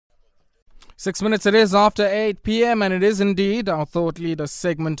6 minutes it is after 8 p.m. and it is indeed our Thought Leader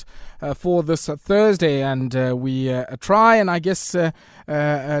segment for this Thursday, and we try and I guess do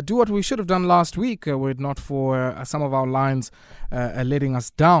what we should have done last week were it not for some of our lines letting us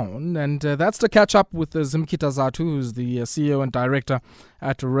down, and that's to catch up with Zimkhitha Zatu, who's the CEO and Director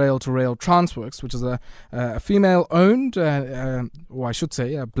at Rail Transworks, which is a female-owned, or I should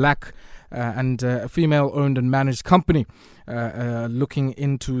say a black and a female-owned and managed company looking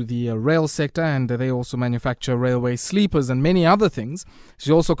into the rail sector, and they also manufacture railway sleepers and many other things.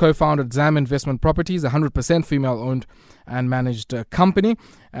 She also co-founded ZAAM Investments Properties, a 100% female-owned and managed company,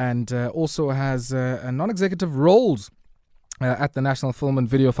 and also has non-executive roles at the National Film and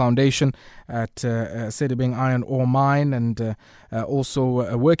Video Foundation, at Sedibeng Iron Ore Mine, and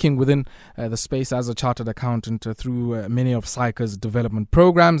also working within the space as a chartered accountant through many of SAICA's development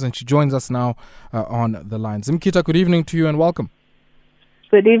programs. And she joins us now on the line. Zimkhitha, good evening to you and welcome.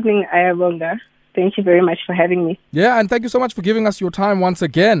 Good evening, Ayabonga. Thank you very much for having me. Yeah, and thank you so much for giving us your time once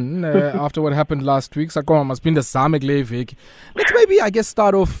again after what happened last week. Let's maybe, I guess,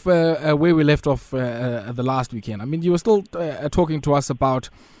 start off where we left off the last weekend. I mean, you were still talking to us about,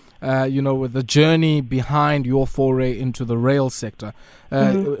 the journey behind your foray into the rail sector.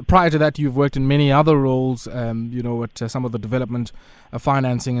 Prior to that, you've worked in many other roles, at some of the development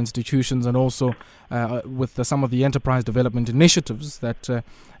financing institutions, and also with some of the enterprise development initiatives that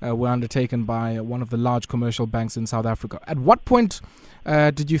were undertaken by one of the large commercial banks in South Africa. At what point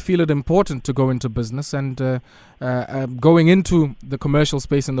did you feel it important to go into business, and going into the commercial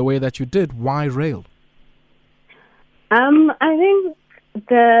space in the way that you did? Why rail? I think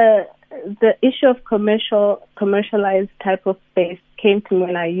the issue of commercialized type of space came to me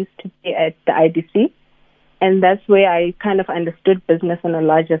when I used to be at the IDC, and that's where I kind of understood business on a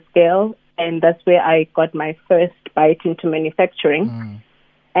larger scale, and that's where I got my first bite into manufacturing.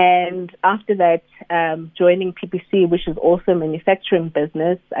 And after that, joining PPC, which is also a manufacturing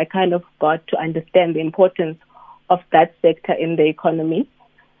business, I kind of got to understand the importance of that sector in the economy.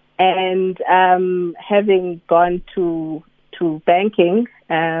 And having gone to banking,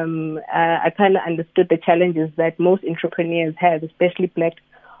 I kind of understood the challenges that most entrepreneurs have, especially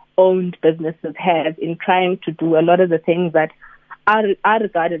black-owned businesses have, in trying to do a lot of the things that are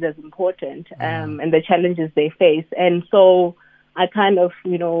regarded as important, and the challenges they face. And so I kind of,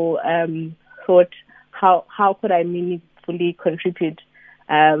 thought, how could I meaningfully contribute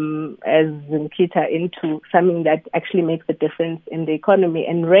as Zimkhitha into something that actually makes a difference in the economy?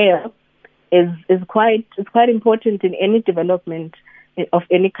 And rail is quite important in any development of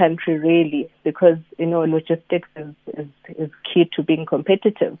any country, really, because logistics is key to being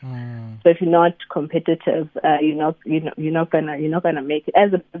competitive. So if you're not competitive, you're not gonna make it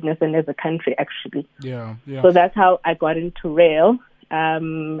as a business and as a country, actually. Yeah. So that's how I got into rail,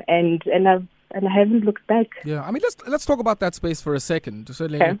 and I haven't looked back. Yeah, I mean, let's talk about that space for a second.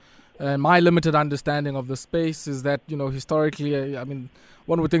 Certainly, my limited understanding of the space is that historically,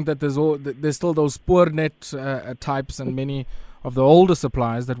 one would think that there's still those spoornet types and many of the older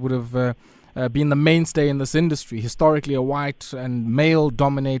suppliers that would have been the mainstay in this industry, historically a white and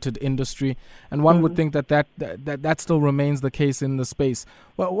male-dominated industry, and one would think that still remains the case in the space.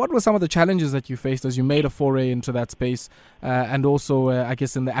 Well, what were some of the challenges that you faced as you made a foray into that space, and also, I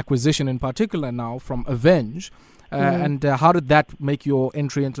guess, in the acquisition in particular now from Avenge, and how did that make your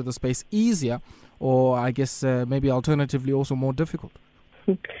entry into the space easier, or I guess maybe alternatively also more difficult?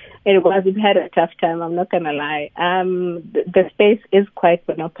 It was. We've had a tough time, I'm not going to lie. The space is quite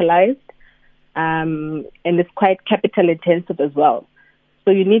monopolized, and it's quite capital intensive as well.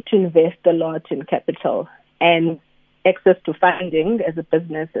 So you need to invest a lot in capital, and access to funding as a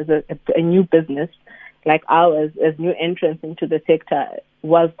business, as a new business like ours, as new entrants into the sector,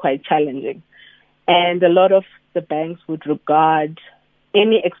 was quite challenging. And a lot of the banks would regard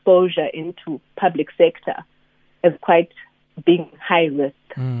any exposure into public sector as quite being high risk.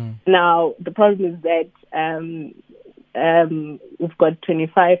 Now, the problem is that we've got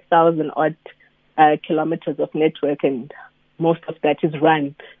 25,000 odd kilometers of network, and most of that is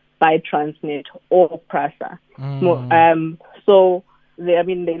run by Transnet or PRASA. So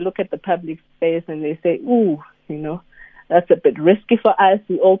they look at the public space and they say, that's a bit risky for us.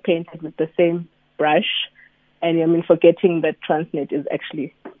 We all painted with the same brush. And forgetting that Transnet is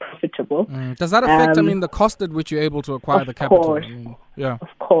actually profitable. Does that affect, the cost at which you're able to acquire the capital?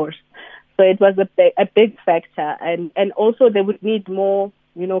 Of course. So it was a big factor. And also they would need more,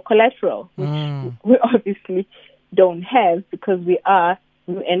 collateral, which we obviously don't have because we are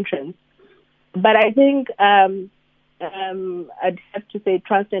new entrants. But I think I'd have to say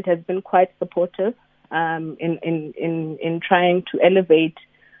Transnet has been quite supportive in trying to elevate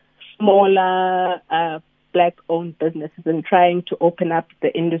smaller black-owned businesses and trying to open up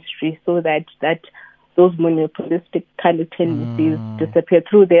the industry so that those monopolistic kind of tendencies disappear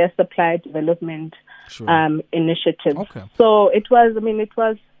through their supply development initiatives. Okay. So it was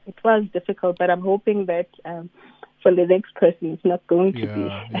difficult, but I'm hoping that for the next person it's not going to be.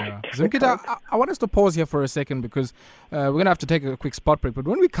 Zimkhitha, I want us to pause here for a second because we're going to have to take a quick spot break. But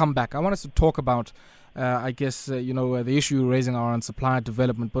when we come back, I want us to talk about the issue you're raising around supply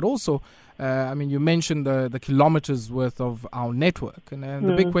development, but also, you mentioned the kilometers worth of our network. And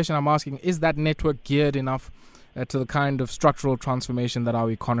the big question I'm asking, is that network geared enough to the kind of structural transformation that our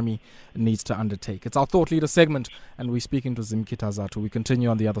economy needs to undertake? It's our Thought Leader segment, and we're speaking to Zimkhitha Zatu. We continue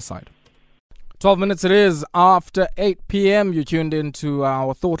on the other side. 12 minutes it is after 8 p.m. You tuned into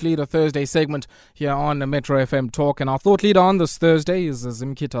our Thought Leader Thursday segment here on Metro FM Talk. And our Thought Leader on this Thursday is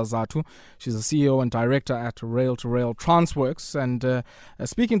Zimkhitha Zatu. She's the CEO and Director at Rail Transworks. And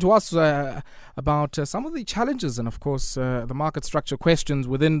speaking to us about some of the challenges and, of course, the market structure questions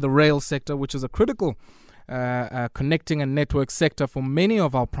within the rail sector, which is a critical connecting and network sector for many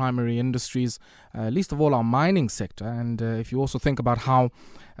of our primary industries, least of all our mining sector. And if you also think about how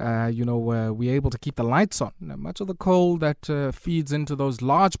we're able to keep the lights on, much of the coal that feeds into those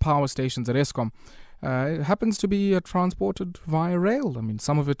large power stations at Eskom it happens to be transported via rail. I mean,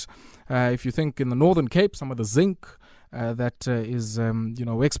 some of it, if you think in the Northern Cape, some of the zinc that is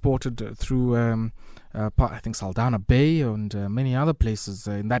exported through I think Saldanha Bay and many other places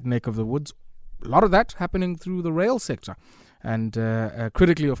in that neck of the woods. A lot of that happening through the rail sector. And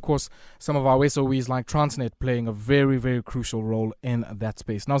critically, of course, some of our SOEs like Transnet playing a very, very crucial role in that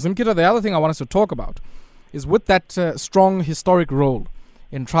space. Now, Zimkhitha, the other thing I want us to talk about is with that strong historic role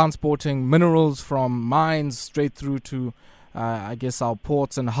in transporting minerals from mines straight through to, our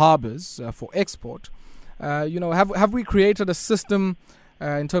ports and harbors for export. Have we created a system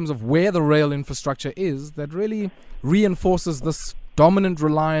in terms of where the rail infrastructure is that really reinforces this dominant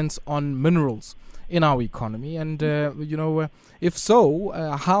reliance on minerals in our economy? And, if so,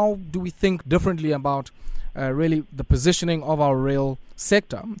 how do we think differently about really the positioning of our rail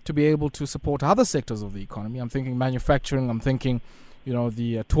sector to be able to support other sectors of the economy? I'm thinking manufacturing, I'm thinking,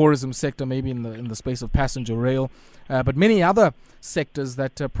 the tourism sector, maybe in the space of passenger rail, but many other sectors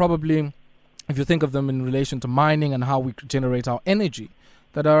that probably, if you think of them in relation to mining and how we generate our energy,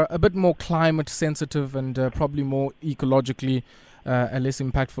 that are a bit more climate sensitive and probably more ecologically less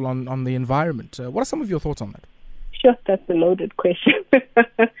impactful on the environment. What are some of your thoughts on that? Sure, that's a loaded question.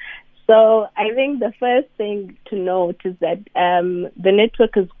 So I think the first thing to note is that the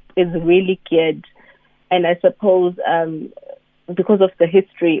network is really geared, and I suppose because of the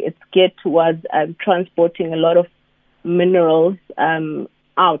history, it's geared towards transporting a lot of minerals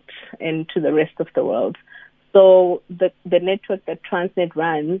out into the rest of the world. So the network that Transnet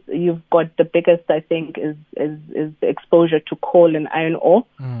runs, you've got the biggest, I think, is the exposure to coal and iron ore,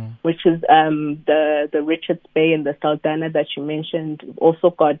 which is the Richards Bay and the Saldanha that you mentioned. We've also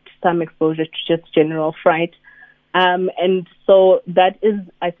got some exposure to just general freight. And so that is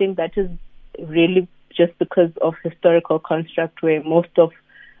really just because of historical construct where most of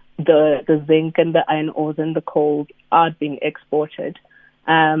the zinc and the iron ores and the coal are being exported.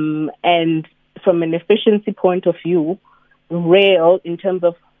 And from an efficiency point of view, rail, in terms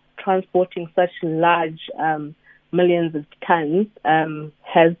of transporting such large millions of tons,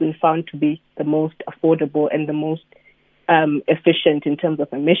 has been found to be the most affordable and the most efficient in terms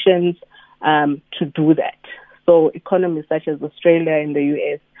of emissions to do that. So economies such as Australia and the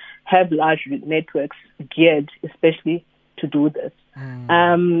US have large networks geared especially to do this.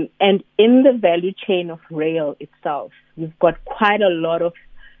 And in the value chain of rail itself, you've got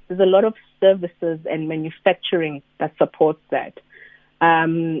there's a lot of services and manufacturing that supports that.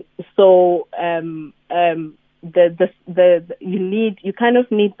 You kind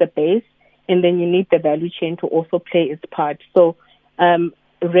of need the base, and then you need the value chain to also play its part. So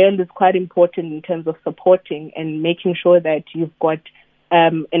rail is quite important in terms of supporting and making sure that you've got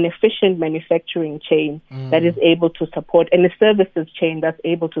an efficient manufacturing chain that is able to support, and a services chain that's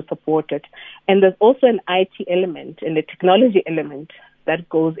able to support it. And there's also an IT element and a technology element that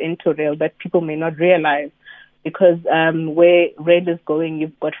goes into rail that people may not realize, because where rail is going,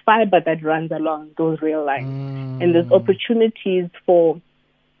 you've got fiber that runs along those rail lines. And there's opportunities for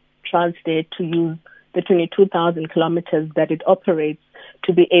Transnet to use the 22,000 kilometers that it operates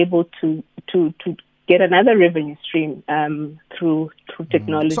to be able to get another revenue stream through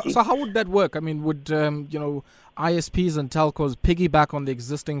technology. So how would that work? I mean, would ISPs and telcos piggyback on the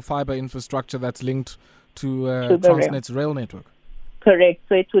existing fiber infrastructure that's linked to Transnet's rail network? Correct.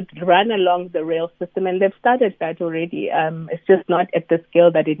 So it would run along the rail system, and they've started that already. It's just not at the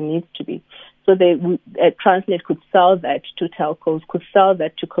scale that it needs to be. So Transnet could sell that to telcos, could sell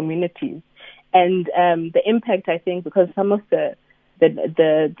that to communities, and the impact, I think, because some of the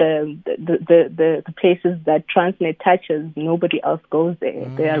places that Transnet touches, nobody else goes there.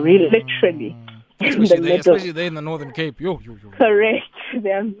 They are really literally especially there in the Northern Cape. Correct.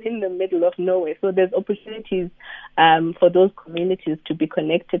 They are in the middle of nowhere. So there's opportunities for those communities to be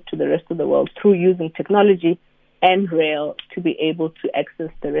connected to the rest of the world through using technology and rail to be able to access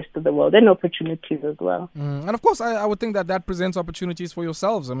the rest of the world, and opportunities as well. And of course, I would think that presents opportunities for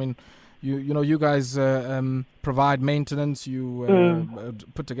yourselves. I mean, you guys provide maintenance, you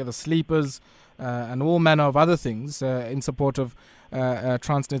put together sleepers and all manner of other things in support of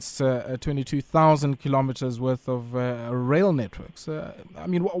Transnet's 22,000 kilometers worth of rail networks. I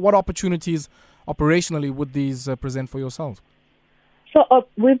mean, what opportunities operationally would these present for yourselves? So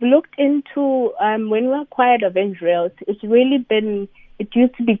we've looked into, when we acquired Avenge Rail, it's really been, it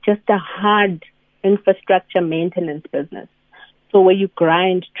used to be just a hard infrastructure maintenance business. So where you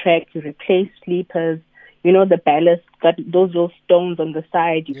grind track, you replace sleepers, the ballast, got those little stones on the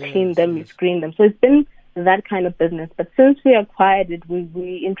side, you clean them, you screen them. So it's been that kind of business. But since we acquired it,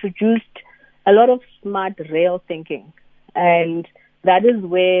 we introduced a lot of smart rail thinking. And that is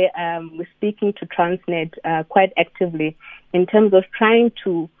where we're speaking to Transnet quite actively in terms of trying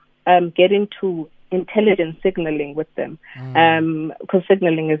to get into intelligent signaling with them, because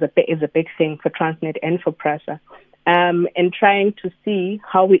signaling is a big thing for Transnet and for PRASA, and trying to see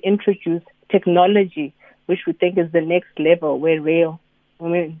how we introduce technology, which we think is the next level, where rail, I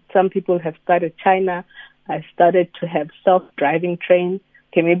mean, some people have started, China has started to have self-driving trains.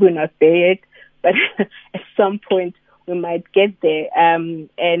 Okay, maybe we're not there yet, but at some point we might get there, and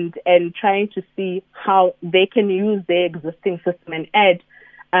trying to see how they can use their existing system and add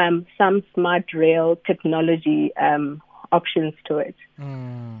some smart rail technology options to it.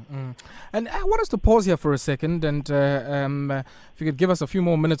 And I want us to pause here for a second, and if you could give us a few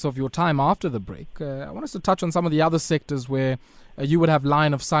more minutes of your time after the break, I want us to touch on some of the other sectors where you would have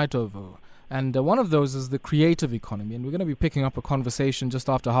line of sight over. And one of those is the creative economy. And we're going to be picking up a conversation just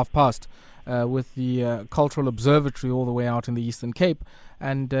after past with the Cultural Observatory all the way out in the Eastern Cape.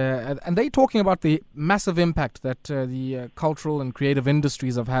 And they're talking about the massive impact that the cultural and creative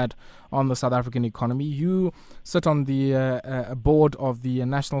industries have had on the South African economy. You sit on the board of the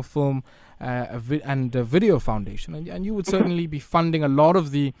National Film and Video Foundation, and you would certainly be funding a lot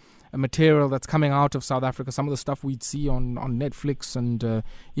of the material that's coming out of South Africa, some of the stuff we'd see on Netflix and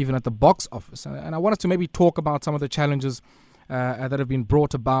even at the box office. And I want us to maybe talk about some of the challenges that have been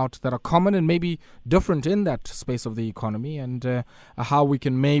brought about that are common and maybe different in that space of the economy, and how we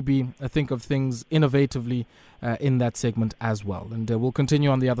can maybe think of things innovatively in that segment as well. And we'll continue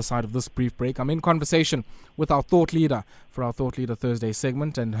on the other side of this brief break. I'm in conversation with our thought leader for our Thought Leader Thursday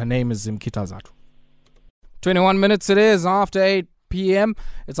segment, and her name is Zimkhitha Zatu. 21 minutes it is after 8 p.m.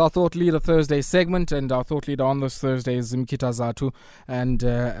 It's our Thought Leader Thursday segment, and our Thought Leader on this Thursday is Zimkhitha Zatu, and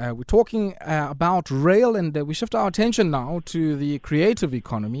we're talking about rail, and we shift our attention now to the creative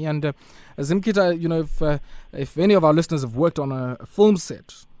economy. And Zimkhitha, if any of our listeners have worked on a film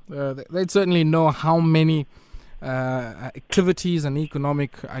set, they'd certainly know how many activities and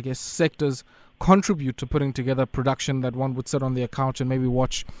economic, sectors contribute to putting together production that one would sit on their couch and maybe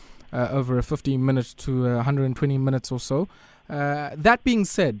watch over a 15 minutes to 120 minutes or so. That being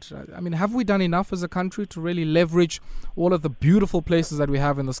said, have we done enough as a country to really leverage all of the beautiful places that we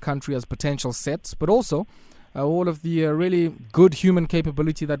have in this country as potential sets, but also all of the really good human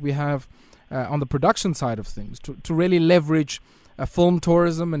capability that we have on the production side of things to really leverage film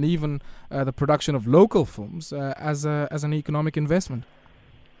tourism and even the production of local films as an economic investment?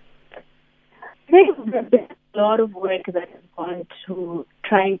 I think there's been a lot of work that has gone to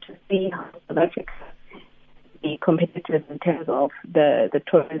trying to see how South Africa be competitive in terms of the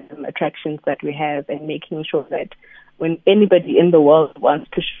tourism attractions that we have, and making sure that when anybody in the world wants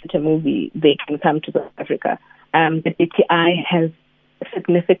to shoot a movie, they can come to South Africa. The DTI has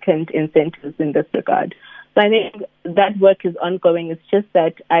significant incentives in this regard. So I think that work is ongoing. It's just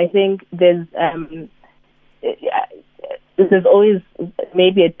that I think there's always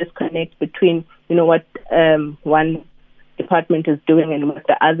maybe a disconnect between what one department is doing and what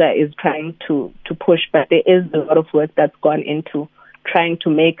the other is trying to push, but there is a lot of work that's gone into trying to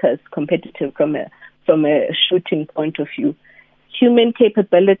make us competitive from a shooting point of view. Human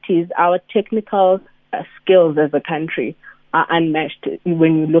capabilities, our technical skills as a country are unmatched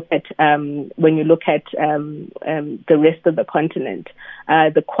when you look at the rest of the continent.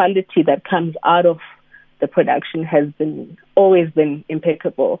 The quality that comes out of the production has always been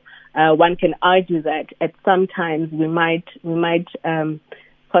impeccable. One can argue that at some times we might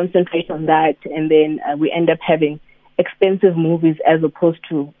concentrate on that, and then we end up having expensive movies as opposed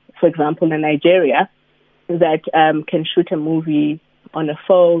to, for example, in Nigeria, that can shoot a movie on a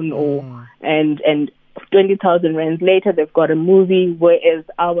phone and 20,000 rands later they've got a movie, whereas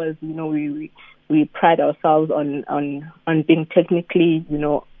ours, we pride ourselves on being technically,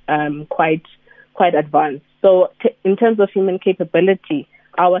 quite advanced. So in terms of human capability,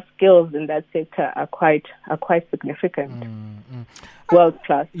 our skills in that sector are quite significant. World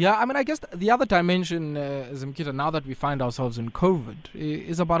class. Yeah, I mean, I guess the other dimension, Zimkhitha, now that we find ourselves in COVID,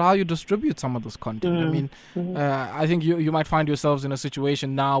 is about how you distribute some of this content. I mean, I think you might find yourselves in a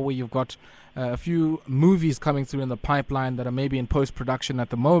situation now where you've got a few movies coming through in the pipeline that are maybe in post-production at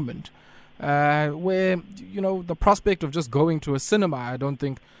the moment, where, the prospect of just going to a cinema, I don't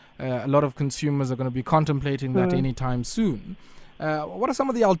think a lot of consumers are going to be contemplating that anytime soon. What are some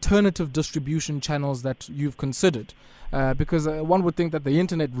of the alternative distribution channels that you've considered? Because one would think that the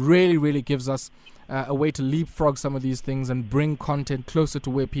internet really, really gives us a way to leapfrog some of these things and bring content closer to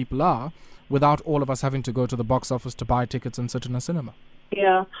where people are without all of us having to go to the box office to buy tickets and sit in a cinema.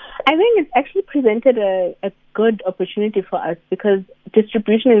 Yeah, I think it's actually presented a good opportunity for us because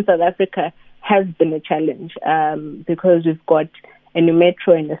distribution in South Africa has been a challenge because we've got a new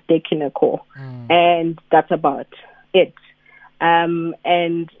metro and a stake in a core, and that's about it.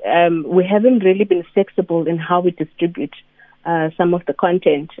 We haven't really been flexible in how we distribute some of the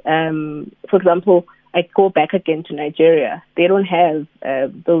content. For example, I go back again to Nigeria. They don't have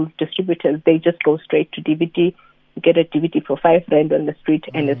those distributors. They just go straight to DVD. You get a DVD for 5 rand on the street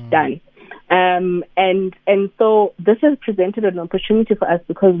and it's done. And so this has presented an opportunity for us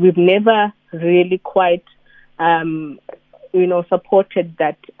because we've never really quite, supported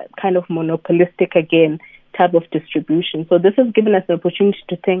that kind of monopolistic again type of distribution. So this has given us an opportunity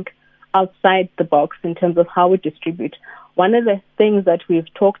to think outside the box in terms of how we distribute. One of the things that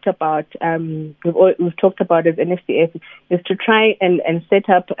we've talked about, we've talked about as NFCF, is to try and set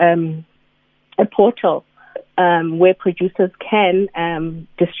up a portal where producers can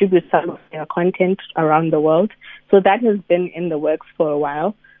distribute some of their content around the world. So that has been in the works for a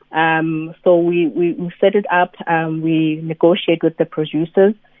while. So we set it up. We negotiate with the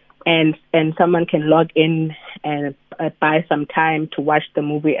producers. And someone can log in and buy some time to watch the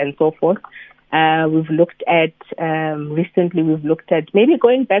movie and so forth. We've looked at recently. We've looked at maybe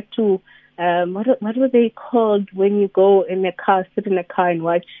going back to what were they called when you go in a car, sit in a car and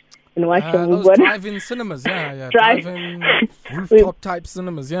watch a movie. Those drive-in cinemas, drive-in rooftop type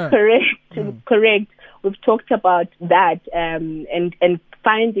cinemas, Correct. We've talked about that and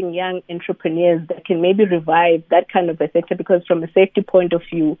finding young entrepreneurs that can maybe revive that kind of a sector, because from a safety point of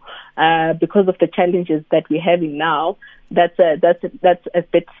view, because of the challenges that we're having now, that's a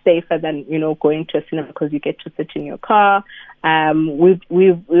bit safer than going to a cinema because you get to sit in your car. We've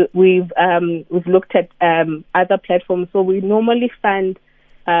looked at other platforms. So we normally fund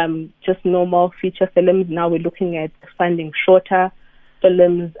just normal feature films. Now we're looking at funding shorter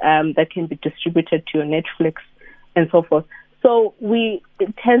films that can be distributed to your Netflix and so forth. So while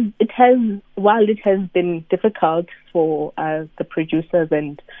it has been difficult for the producers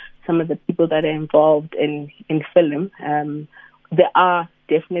and some of the people that are involved in film, there are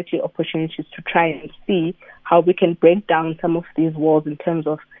definitely opportunities to try and see how we can break down some of these walls in terms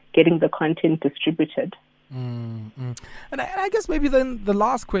of getting the content distributed. And I guess maybe then the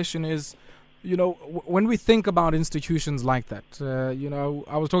last question is, when we think about institutions like that,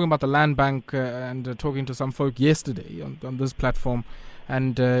 I was talking about the Land Bank and talking to some folk yesterday on this platform.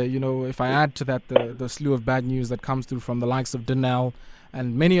 And, if I add to that the slew of bad news that comes through from the likes of Denel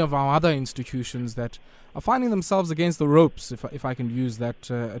and many of our other institutions that are finding themselves against the ropes, if I can use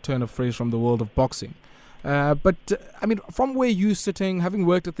that a turn of phrase from the world of boxing. But from where you're sitting, having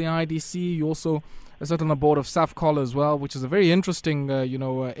worked at the IDC, you also sit on the board of SAFCOL as well, which is a very interesting,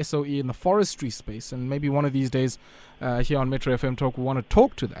 SOE in the forestry space. And maybe one of these days here on Metro FM Talk, we want to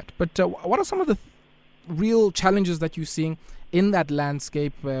talk to that. But what are some of the real challenges that you're seeing in that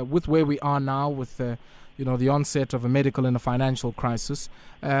landscape with where we are now with, the onset of a medical and a financial crisis?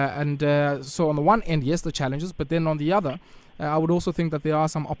 So on the one end, yes, the challenges, but then on the other, I would also think that there are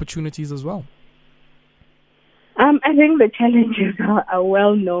some opportunities as well. I think the challenges are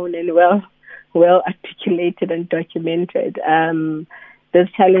well known and well articulated and documented.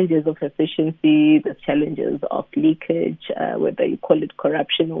 There's challenges of efficiency, there's challenges of leakage, whether you call it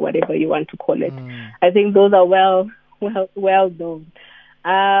corruption or whatever you want to call it. I think those are well known.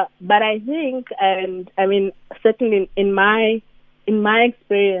 But I think, certainly in my in my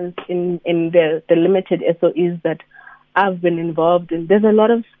experience in the limited SOEs that I've been involved in, there's a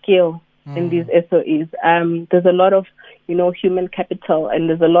lot of skill in these SOEs. There's a lot of, human capital, and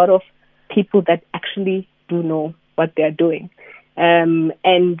there's a lot of people that actually do know what they're doing. And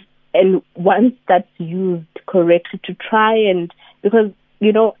once that's used correctly to try and, because,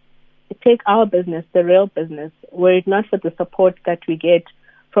 take our business, the rail business, were it not for the support that we get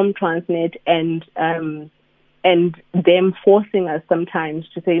from Transnet and them forcing us sometimes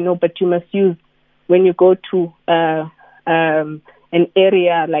to say, no, but you must use, when you go to an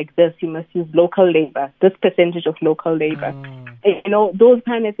area like this, you must use local labor, this percentage of local labor, those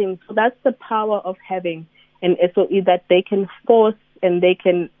kind of things. So that's the power of having an SOE, that they can force and they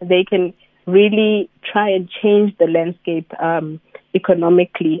can really try and change the landscape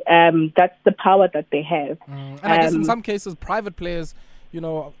economically. That's the power that they have. And I guess in some cases, private players,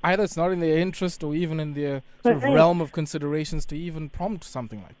 either it's not in their interest or even in their sort of realm of considerations to even prompt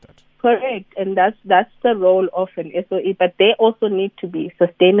something like that. Correct, and that's the role of an SOE, but they also need to be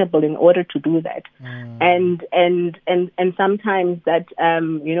sustainable in order to do that. And sometimes that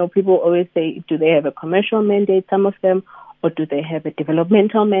people always say, do they have a commercial mandate? Some of them, or do they have a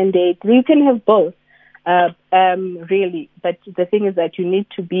developmental mandate? You can have both, really. But the thing is that you need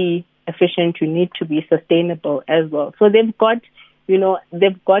to be efficient. You need to be sustainable as well. So they've got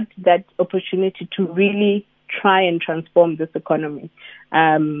that opportunity to really try and transform this economy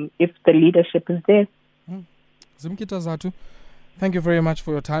if the leadership is there. Zimkhitha Zatu, thank you very much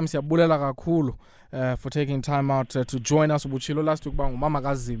for your time. Siyabulela kakhulu for taking time out to join us. Ubuchilo last week bang mama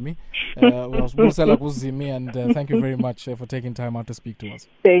kaZimi. Wasibusela kuZimi, and thank you very much for taking time out to speak to us.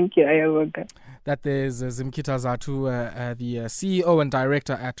 Thank you. I am welcome. That is Zimkhitha Zatu, the CEO and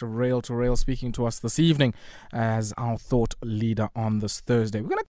director at Rail to Rail, speaking to us this evening as our thought leader on this Thursday. We're going to